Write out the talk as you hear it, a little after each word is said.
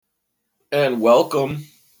And welcome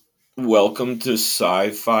to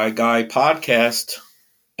Sci-Fi Guy Podcast.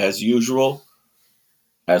 As usual,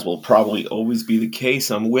 as will probably always be the case,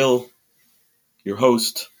 I'm Will, your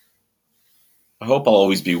host. I hope I'll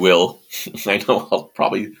always be Will. I know I'll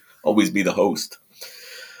probably always be the host.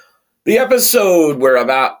 The episode we're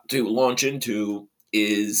about to launch into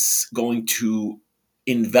is going to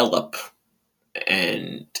envelop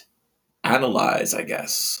and analyze, I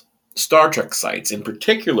guess, Star Trek sites, in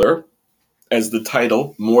particular, as the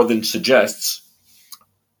title more than suggests,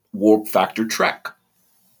 Warp Factor Trek.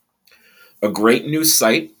 A great new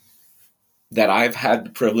site that I've had the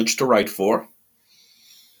privilege to write for.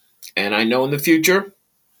 And I know in the future,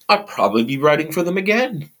 I'll probably be writing for them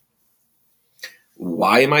again.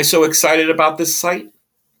 Why am I so excited about this site?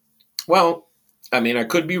 Well, I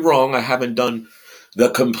could be wrong. I haven't done the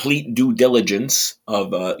complete due diligence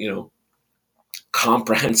of,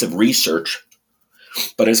 comprehensive research.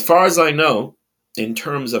 But as far as I know, in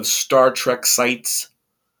terms of Star Trek sites,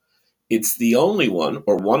 it's the only one,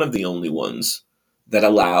 or one of the only ones, that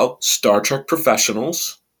allow Star Trek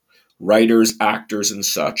professionals, writers, actors, and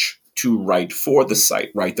such to write for the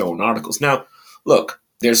site, write their own articles. Now, look,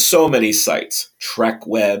 there's so many sites. Trek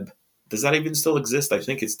Web, does that even still exist? I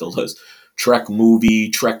think it still does. Trek Movie,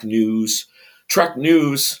 Trek News. Trek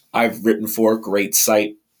News, I've written for, great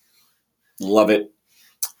site. Love it.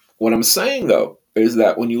 What I'm saying, though, is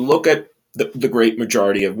that when you look at the great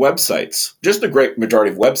majority of websites, just the great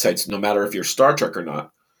majority of websites, no matter if you're Star Trek or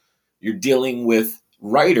not, you're dealing with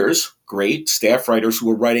writers, great staff writers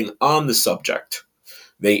who are writing on the subject.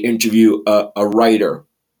 They interview a writer,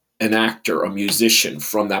 an actor, a musician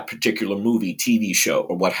from that particular movie, TV show,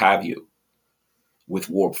 or what have you. With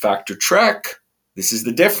Warp Factor Trek, this is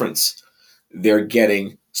the difference. They're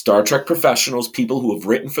getting Star Trek professionals, people who have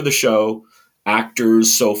written for the show,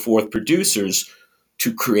 actors, so forth, producers,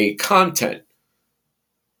 to create content,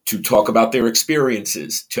 to talk about their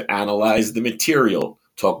experiences, to analyze the material,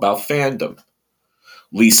 talk about fandom.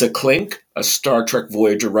 Lisa Klink, a Star Trek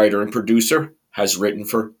Voyager writer and producer, has written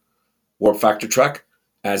for Warp Factor Trek,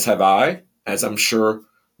 as have I, as I'm sure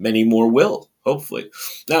many more will, hopefully.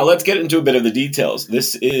 Now, let's get into a bit of the details.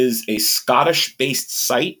 This is a Scottish-based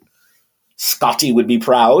site. Scotty would be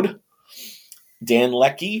proud. Dan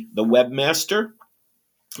Leckie, the webmaster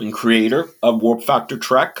and creator of Warp Factor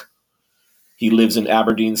Trek. He lives in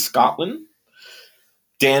Aberdeen, Scotland.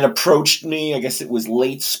 Dan approached me, I guess it was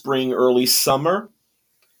late spring, early summer,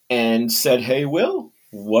 and said, "Hey, Will,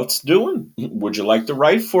 what's doing? Would you like to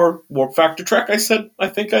write for Warp Factor Trek?" I said, "I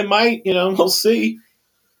think I might, we'll see."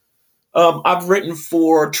 I've written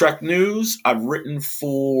for Trek News. I've written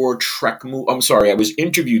for Trek Movie. I'm sorry, I was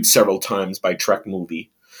interviewed several times by Trek Movie.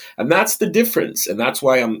 And that's the difference. And that's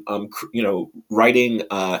why I'm writing,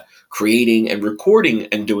 creating, and recording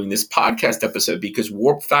and doing this podcast episode, because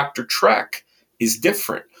Warp Factor Trek is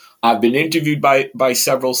different. I've been interviewed by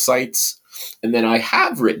several sites, and then I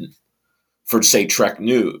have written for, say, Trek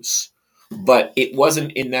News. But it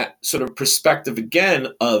wasn't in that sort of perspective, again,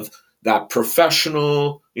 of that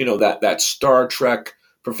professional, that Star Trek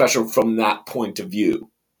professional from that point of view.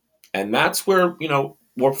 And that's where,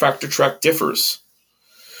 Warp Factor Trek differs.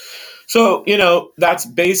 So, that's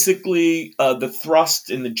basically the thrust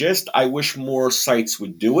and the gist. I wish more sites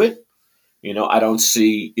would do it. I don't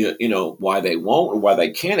see, why they won't or why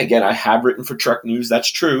they can't. Again, I have written for Trek News.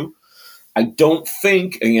 That's true. I don't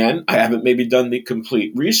think, again, I haven't maybe done the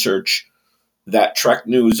complete research that Trek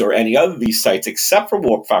News or any other of these sites, except for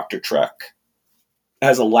Warp Factor Trek,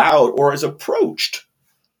 has allowed or has approached,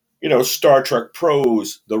 Star Trek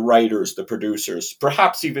pros, the writers, the producers,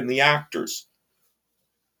 perhaps even the actors.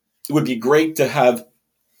 It would be great to have,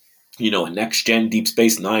 a Next Gen, Deep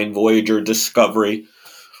Space Nine, Voyager, Discovery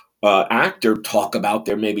actor talk about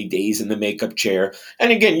their maybe days in the makeup chair.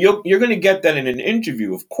 And again, you're going to get that in an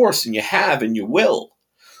interview, of course, and you have and you will.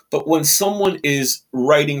 But when someone is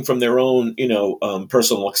writing from their own,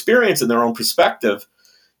 personal experience and their own perspective,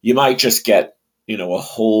 you might just get, a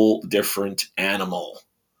whole different animal,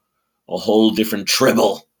 a whole different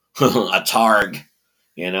tribble, a targ,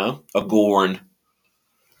 a Gorn.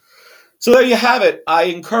 So there you have it. I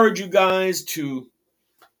encourage you guys to,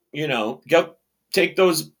 take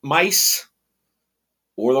those mice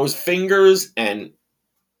or those fingers and,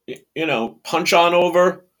 punch on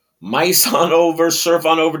over, mice on over, surf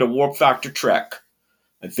on over to Warp Factor Trek.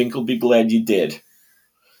 I think you'll be glad you did.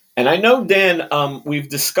 And I know, Dan, we've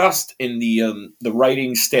discussed in the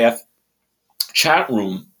writing staff chat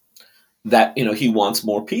room that, he wants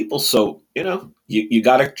more people. So, you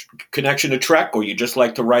got a connection to Trek, or you just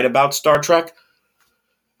like to write about Star Trek,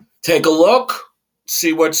 take a look,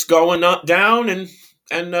 see what's going on down, and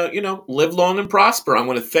and live long and prosper. I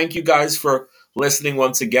want to thank you guys for listening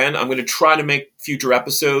once again. I'm going to try to make future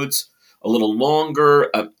episodes a little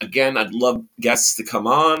longer. Again, I'd love guests to come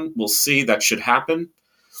on. We'll see. That should happen.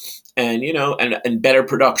 And and better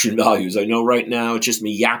production values. I know right now it's just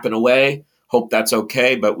me yapping away. Hope that's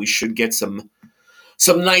okay, but we should get some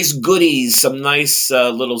nice goodies, some nice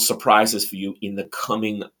little surprises for you in the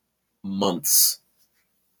coming months.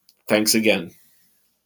 Thanks again.